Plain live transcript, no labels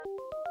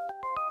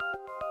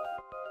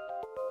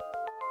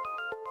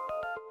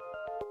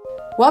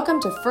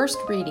Welcome to First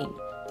Reading,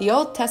 the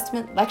Old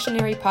Testament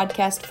lectionary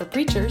podcast for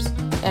preachers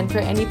and for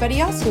anybody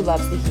else who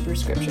loves the Hebrew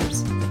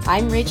Scriptures.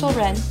 I'm Rachel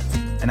Wren.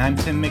 And I'm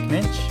Tim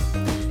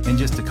McNinch. In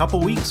just a couple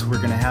weeks, we're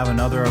going to have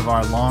another of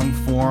our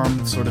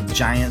long-form, sort of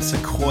giant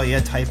sequoia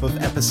type of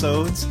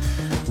episodes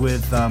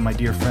with my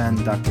dear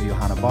friend, Dr.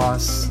 Johanna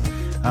Voss.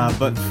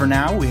 But for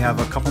now, we have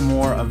a couple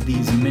more of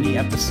these mini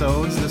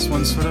episodes. This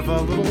one's sort of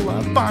a little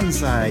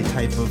bonsai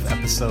type of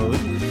episode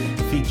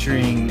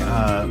featuring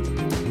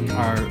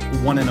our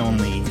one and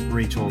only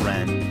Rachel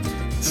Wren.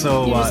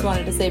 So you just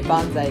wanted to say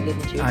bonsai,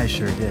 didn't you? I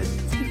sure did.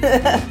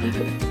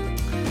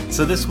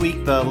 So this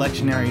week, the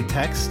lectionary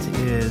text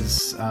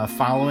is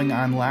following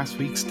on last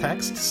week's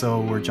text.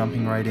 So we're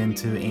jumping right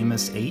into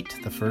Amos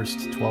 8, the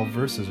first 12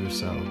 verses or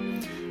so.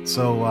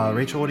 So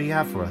Rachel, what do you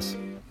have for us?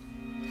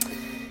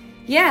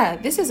 Yeah,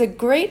 this is a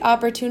great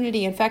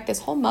opportunity. In fact, this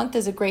whole month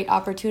is a great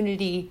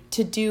opportunity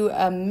to do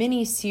a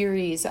mini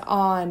series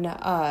on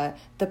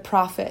the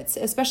prophets,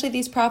 especially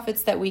these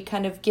prophets that we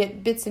kind of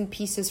get bits and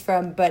pieces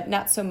from, but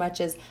not so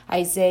much as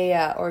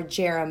Isaiah or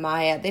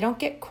Jeremiah. They don't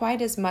get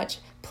quite as much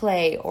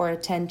play or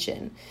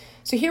attention.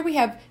 So here we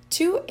have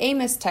 2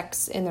 Amos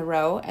texts in a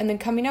row, and then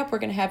coming up we're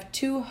going to have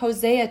 2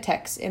 Hosea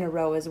texts in a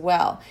row as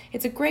well.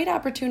 It's a great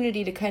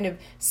opportunity to kind of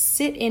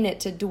sit in it,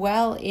 to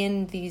dwell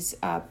in these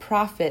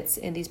prophets,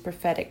 in these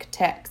prophetic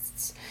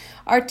texts.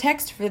 Our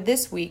text for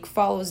this week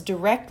follows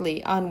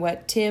directly on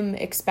what Tim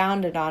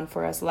expounded on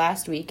for us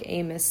last week,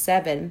 Amos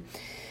 7,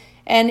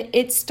 and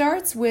it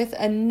starts with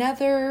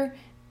another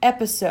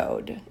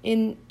episode.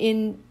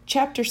 In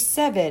chapter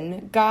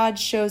 7, God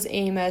shows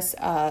Amos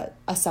a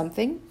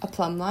something, a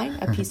plumb line,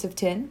 a piece of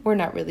tin. We're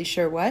not really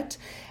sure what,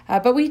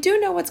 but we do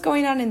know what's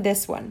going on in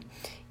this one.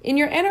 In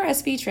your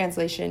NRSV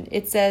translation,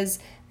 it says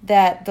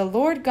that the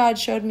Lord God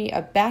showed me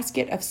a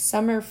basket of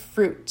summer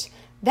fruit.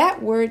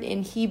 That word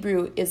in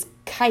Hebrew is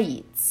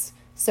kaitz.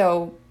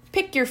 So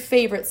pick your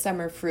favorite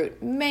summer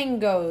fruit: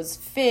 mangoes,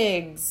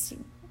 figs,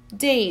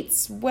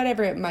 dates,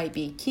 whatever it might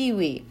be,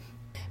 kiwi.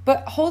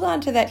 But hold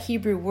on to that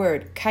Hebrew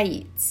word,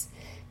 kaitz,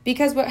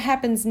 because what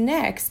happens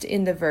next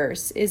in the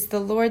verse is the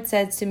Lord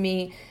said to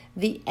me,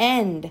 "The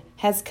end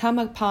has come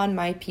upon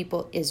my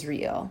people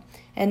Israel."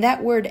 And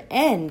that word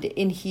end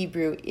in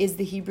Hebrew is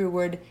the Hebrew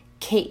word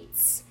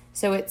kaitz.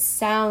 So it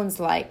sounds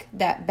like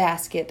that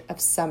basket of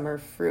summer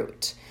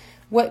fruit.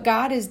 What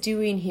God is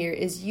doing here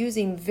is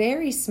using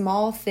very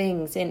small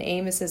things in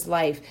Amos's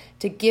life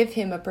to give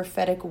him a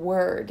prophetic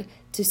word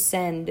to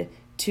send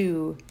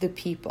to the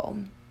people.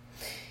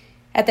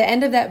 At the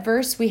end of that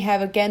verse, we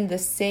have again the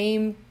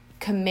same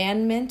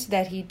commandment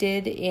that he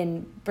did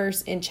in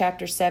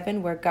chapter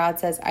 7, where God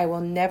says, "I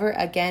will never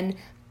again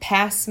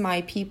pass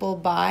my people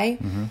by."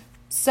 Mm-hmm.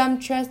 Some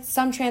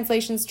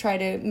translations try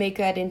to make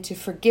that into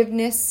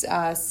forgiveness.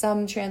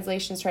 Some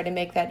translations try to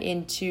make that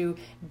into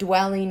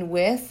dwelling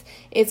with.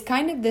 It's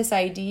kind of this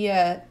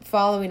idea,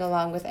 following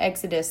along with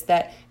Exodus,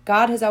 that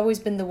God has always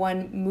been the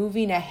one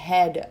moving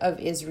ahead of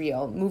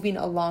Israel, moving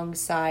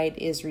alongside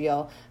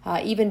Israel,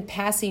 even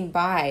passing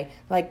by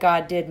like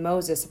God did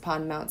Moses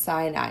upon Mount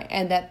Sinai.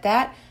 And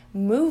that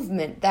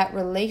movement, that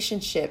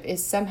relationship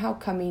is somehow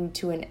coming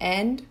to an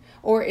end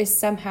or is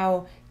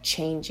somehow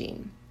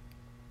changing.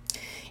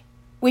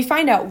 We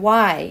find out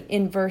why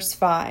in verse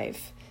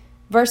 5.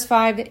 Verse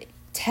 5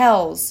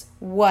 tells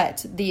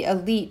what the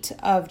elite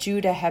of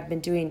Judah have been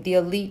doing, the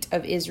elite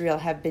of Israel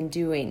have been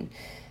doing.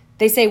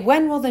 They say,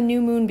 "When will the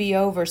new moon be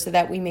over so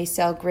that we may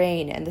sell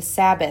grain, and the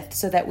Sabbath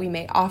so that we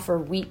may offer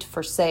wheat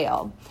for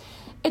sale?"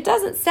 It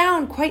doesn't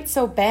sound quite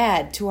so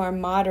bad to our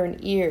modern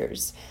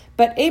ears,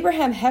 but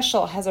Abraham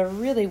Heschel has a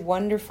really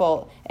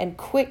wonderful and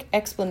quick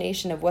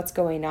explanation of what's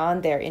going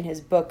on there in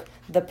his book,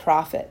 The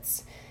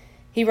Prophets.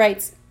 He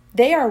writes,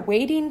 "They are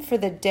waiting for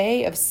the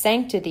day of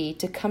sanctity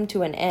to come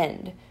to an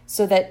end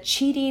so that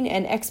cheating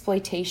and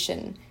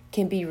exploitation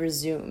can be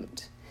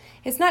resumed."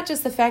 It's not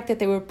just the fact that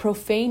they were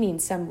profaning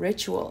some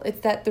ritual.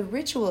 It's that the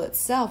ritual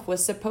itself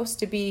was supposed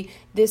to be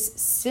this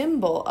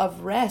symbol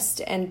of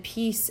rest and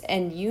peace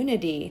and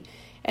unity.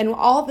 And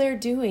all they're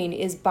doing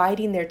is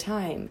biding their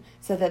time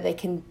so that they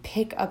can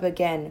pick up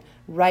again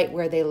right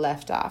where they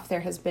left off. There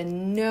has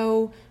been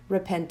no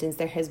repentance.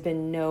 There has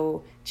been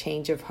no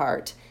change of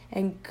heart.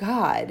 And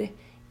God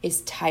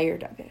is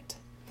tired of it.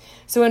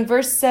 So in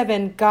verse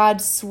 7,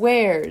 God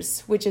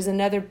swears, which is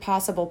another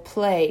possible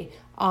play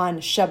on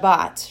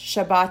Shabbat.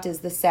 Shabbat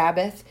is the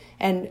Sabbath,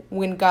 and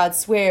when God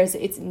swears,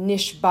 it's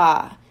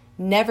nishba,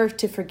 never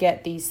to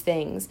forget these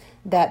things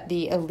that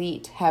the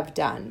elite have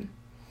done.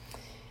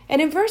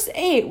 And in verse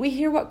 8, we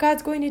hear what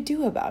God's going to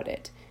do about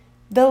it.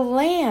 The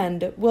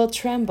land will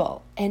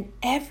tremble, and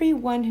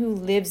everyone who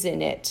lives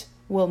in it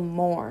will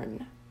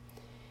mourn.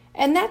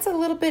 And that's a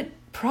little bit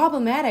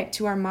problematic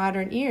to our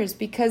modern ears,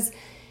 because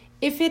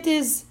if it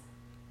is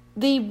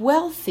the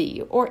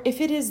wealthy, or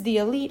if it is the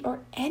elite, or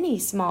any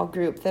small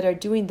group that are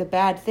doing the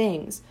bad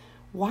things,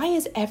 why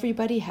is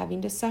everybody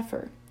having to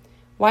suffer?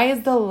 Why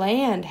is the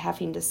land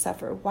having to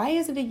suffer? Why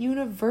is it a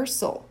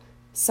universal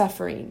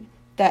suffering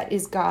that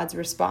is God's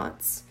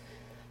response?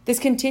 This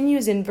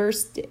continues in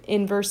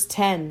verse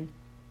 10.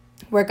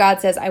 where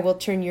God says, I will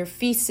turn your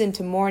feasts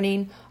into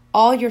mourning,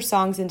 all your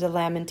songs into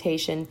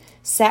lamentation,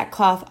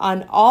 sackcloth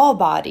on all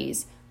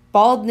bodies,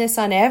 baldness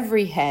on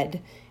every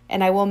head,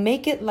 and I will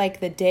make it like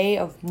the day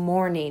of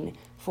mourning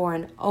for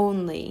an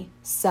only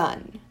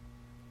son.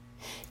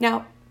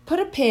 Now, put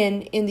a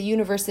pin in the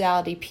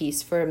universality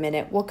piece for a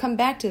minute. We'll come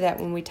back to that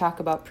when we talk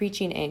about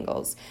preaching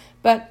angles.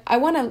 But I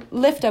want to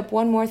lift up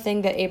one more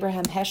thing that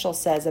Abraham Heschel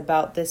says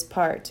about this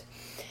part.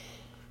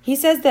 He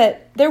says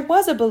that there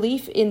was a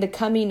belief in the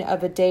coming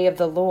of a day of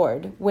the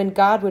Lord, when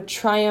God would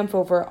triumph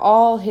over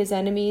all his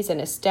enemies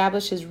and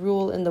establish his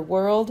rule in the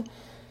world.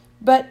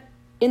 But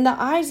in the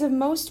eyes of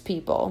most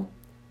people,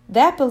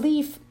 that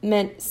belief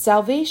meant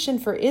salvation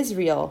for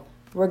Israel,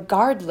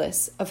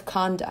 regardless of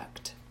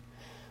conduct.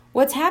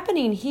 What's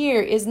happening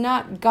here is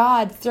not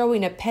God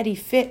throwing a petty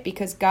fit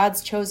because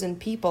God's chosen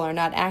people are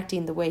not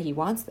acting the way he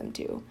wants them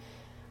to.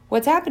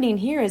 What's happening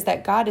here is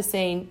that God is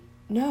saying,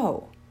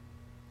 no.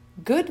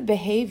 Good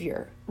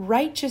behavior,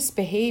 righteous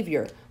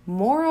behavior,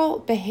 moral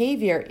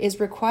behavior is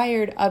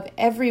required of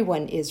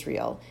everyone,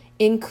 Israel,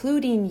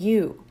 including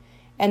you,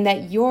 and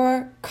that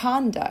your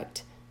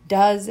conduct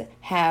does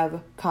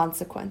have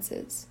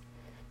consequences.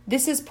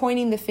 This is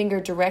pointing the finger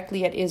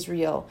directly at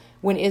Israel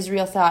when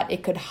Israel thought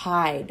it could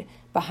hide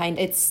behind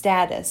its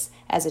status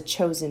as a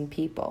chosen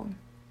people.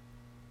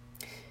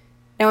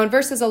 Now in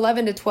verses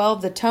 11 to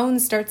 12, the tone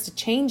starts to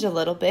change a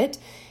little bit.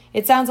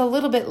 It sounds a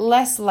little bit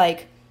less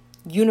like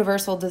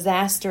universal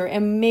disaster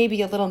and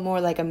maybe a little more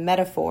like a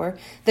metaphor.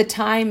 The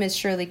time is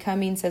surely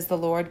coming, says the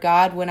Lord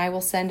God, when I will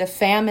send a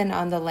famine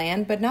on the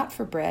land, but not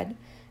for bread,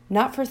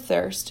 not for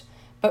thirst,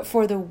 but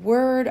for the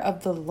word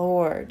of the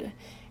Lord.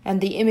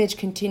 And the image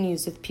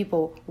continues with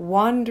people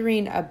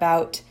wandering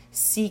about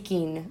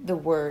seeking the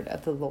word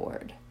of the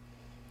Lord.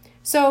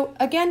 So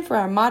again, for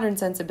our modern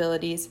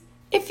sensibilities,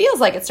 it feels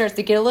like it starts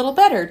to get a little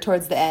better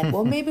towards the end.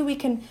 Well, maybe we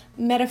can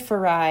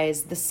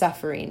metaphorize the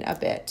suffering a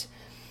bit.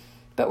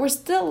 But we're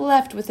still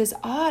left with this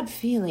odd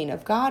feeling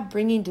of God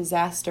bringing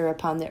disaster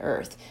upon the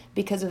earth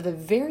because of the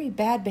very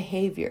bad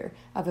behavior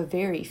of a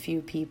very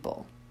few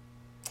people.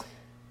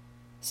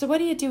 So what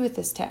do you do with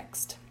this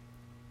text?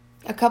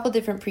 A couple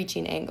different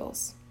preaching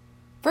angles.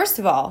 First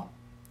of all,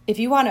 if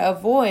you want to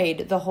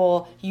avoid the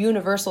whole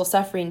universal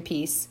suffering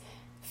piece,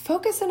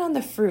 focus in on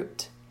the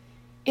fruit.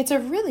 It's a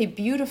really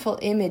beautiful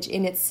image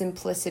in its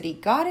simplicity.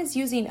 God is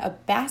using a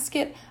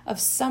basket of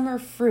summer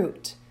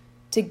fruit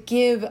to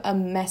give a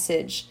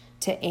message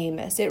to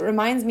Amos. It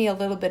reminds me a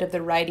little bit of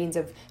the writings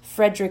of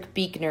Frederick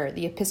Buechner,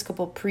 the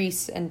Episcopal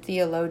priest and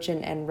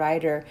theologian and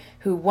writer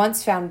who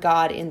once found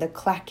God in the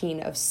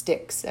clacking of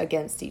sticks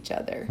against each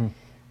other.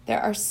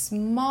 There are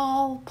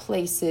small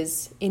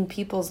places in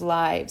people's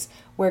lives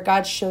where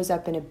God shows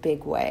up in a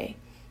big way.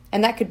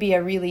 And that could be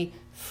a really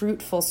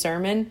fruitful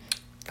sermon.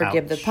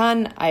 Forgive the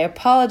pun. I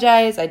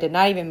apologize. I did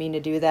not even mean to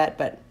do that,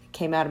 but it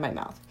came out of my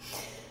mouth.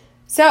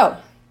 So,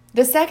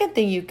 the second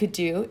thing you could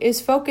do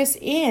is focus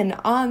in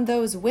on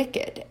those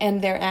wicked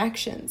and their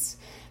actions,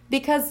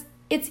 because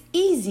it's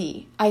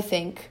easy, I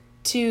think,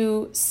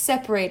 to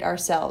separate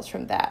ourselves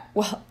from that.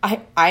 Well,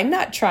 I'm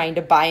not trying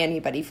to buy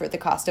anybody for the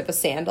cost of a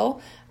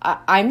sandal.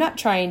 I'm not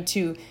trying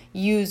to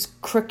use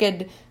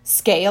crooked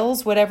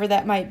scales, whatever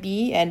that might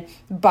be, and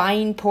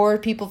buying poor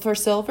people for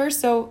silver.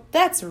 So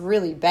that's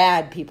really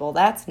bad, people.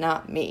 That's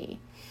not me.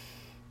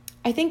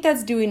 I think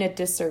that's doing a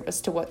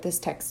disservice to what this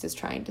text is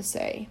trying to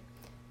say.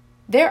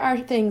 There are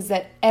things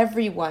that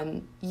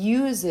everyone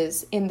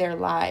uses in their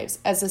lives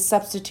as a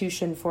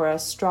substitution for a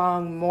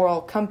strong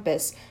moral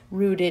compass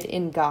rooted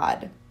in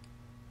God.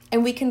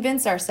 And we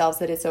convince ourselves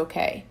that it's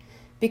okay,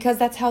 because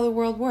that's how the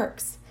world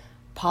works.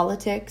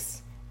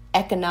 Politics,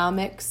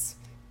 economics,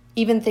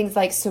 even things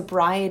like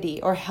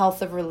sobriety or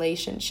health of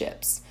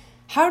relationships.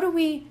 How do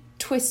we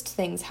twist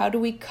things? How do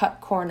we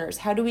cut corners?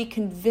 How do we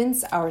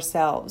convince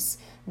ourselves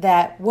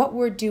that what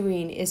we're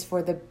doing is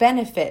for the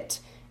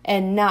benefit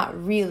and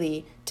not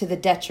really to the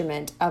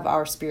detriment of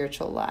our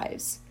spiritual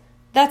lives?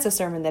 That's a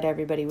sermon that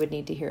everybody would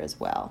need to hear as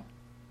well.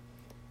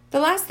 The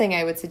last thing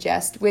I would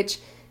suggest, which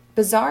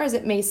bizarre as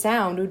it may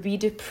sound, would be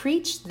to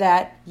preach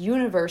that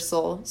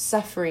universal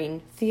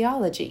suffering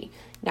theology.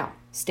 Now,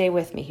 stay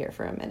with me here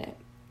for a minute.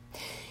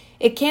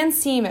 It can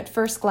seem at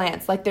first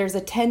glance like there's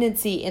a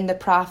tendency in the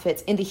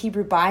prophets, in the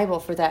Hebrew Bible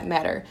for that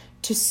matter,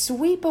 to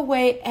sweep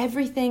away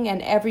everything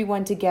and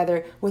everyone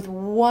together with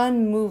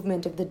one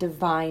movement of the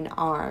divine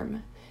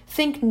arm.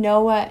 Think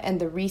Noah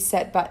and the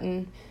reset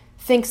button.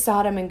 Think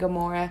Sodom and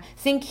Gomorrah.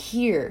 Think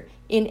here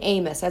in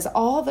Amos as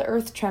all the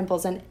earth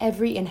trembles and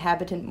every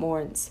inhabitant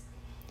mourns.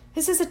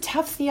 This is a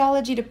tough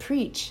theology to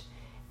preach,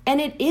 and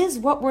it is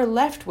what we're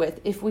left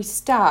with if we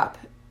stop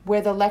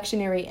where the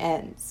lectionary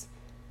ends.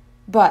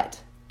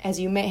 But, as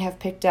you may have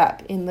picked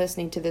up in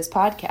listening to this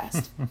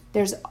podcast,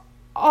 there's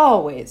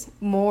always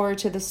more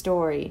to the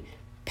story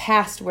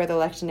past where the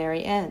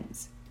lectionary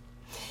ends.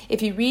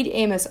 If you read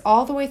Amos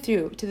all the way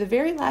through to the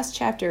very last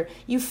chapter,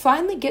 you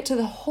finally get to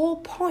the whole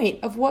point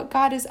of what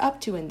God is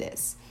up to in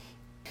this.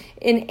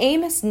 In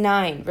Amos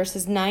 9,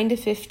 verses 9 to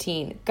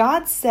 15,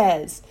 God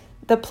says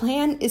The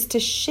plan is to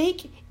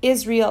shake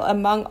Israel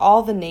among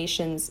all the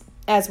nations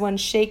as one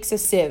shakes a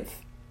sieve,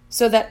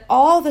 so that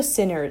all the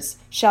sinners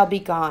shall be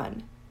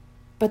gone,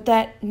 but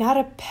that not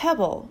a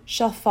pebble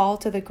shall fall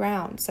to the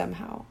ground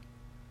somehow.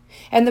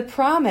 And the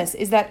promise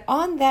is that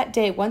on that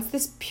day, once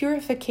this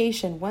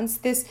purification, once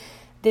this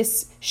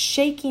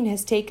shaking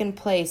has taken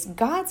place,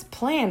 God's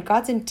plan,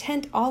 God's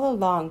intent all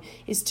along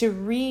is to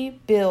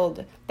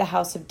rebuild the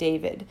house of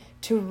David,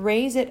 to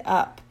raise it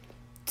up,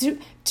 to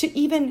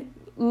even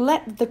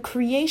let the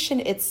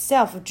creation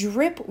itself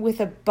drip with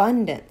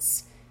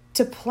abundance,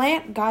 to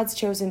plant God's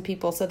chosen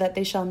people so that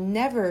they shall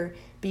never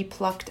be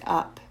plucked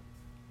up.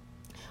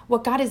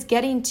 What God is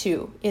getting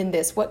to in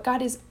this, what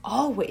God is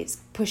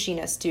always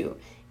pushing us to,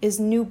 is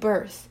new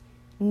birth,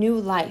 new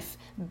life,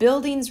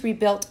 buildings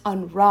rebuilt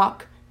on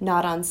rock,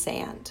 not on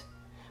sand.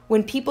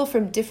 When people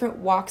from different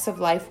walks of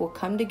life will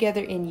come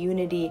together in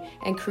unity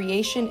and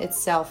creation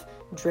itself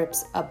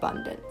drips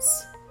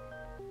abundance.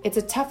 It's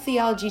a tough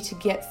theology to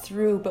get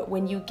through, but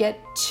when you get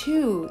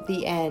to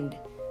the end,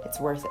 it's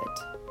worth it.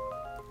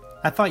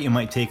 I thought you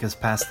might take us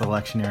past the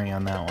lectionary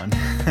on that one.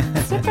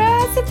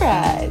 Surprise,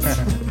 surprise.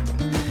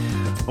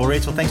 Well,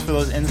 Rachel, thanks for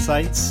those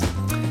insights.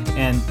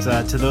 And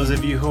to those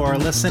of you who are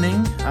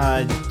listening,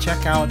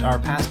 check out our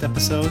past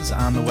episodes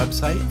on the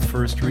website,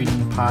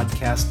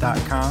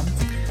 firstreadingpodcast.com.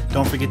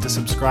 Don't forget to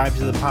subscribe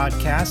to the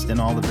podcast in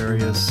all the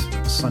various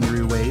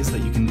sundry ways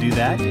that you can do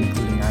that,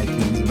 including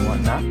iTunes and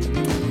whatnot.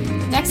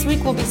 Next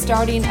week, we'll be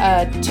starting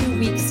a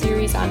 2-week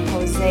series on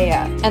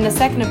Hosea, and the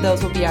second of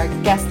those will be our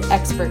guest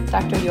expert,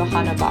 Dr.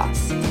 Johanna Boss.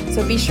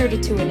 So be sure to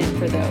tune in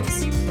for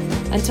those.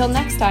 Until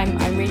next time,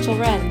 I'm Rachel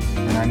Wren.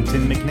 And I'm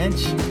Tim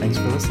McNinch. Thanks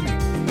for listening.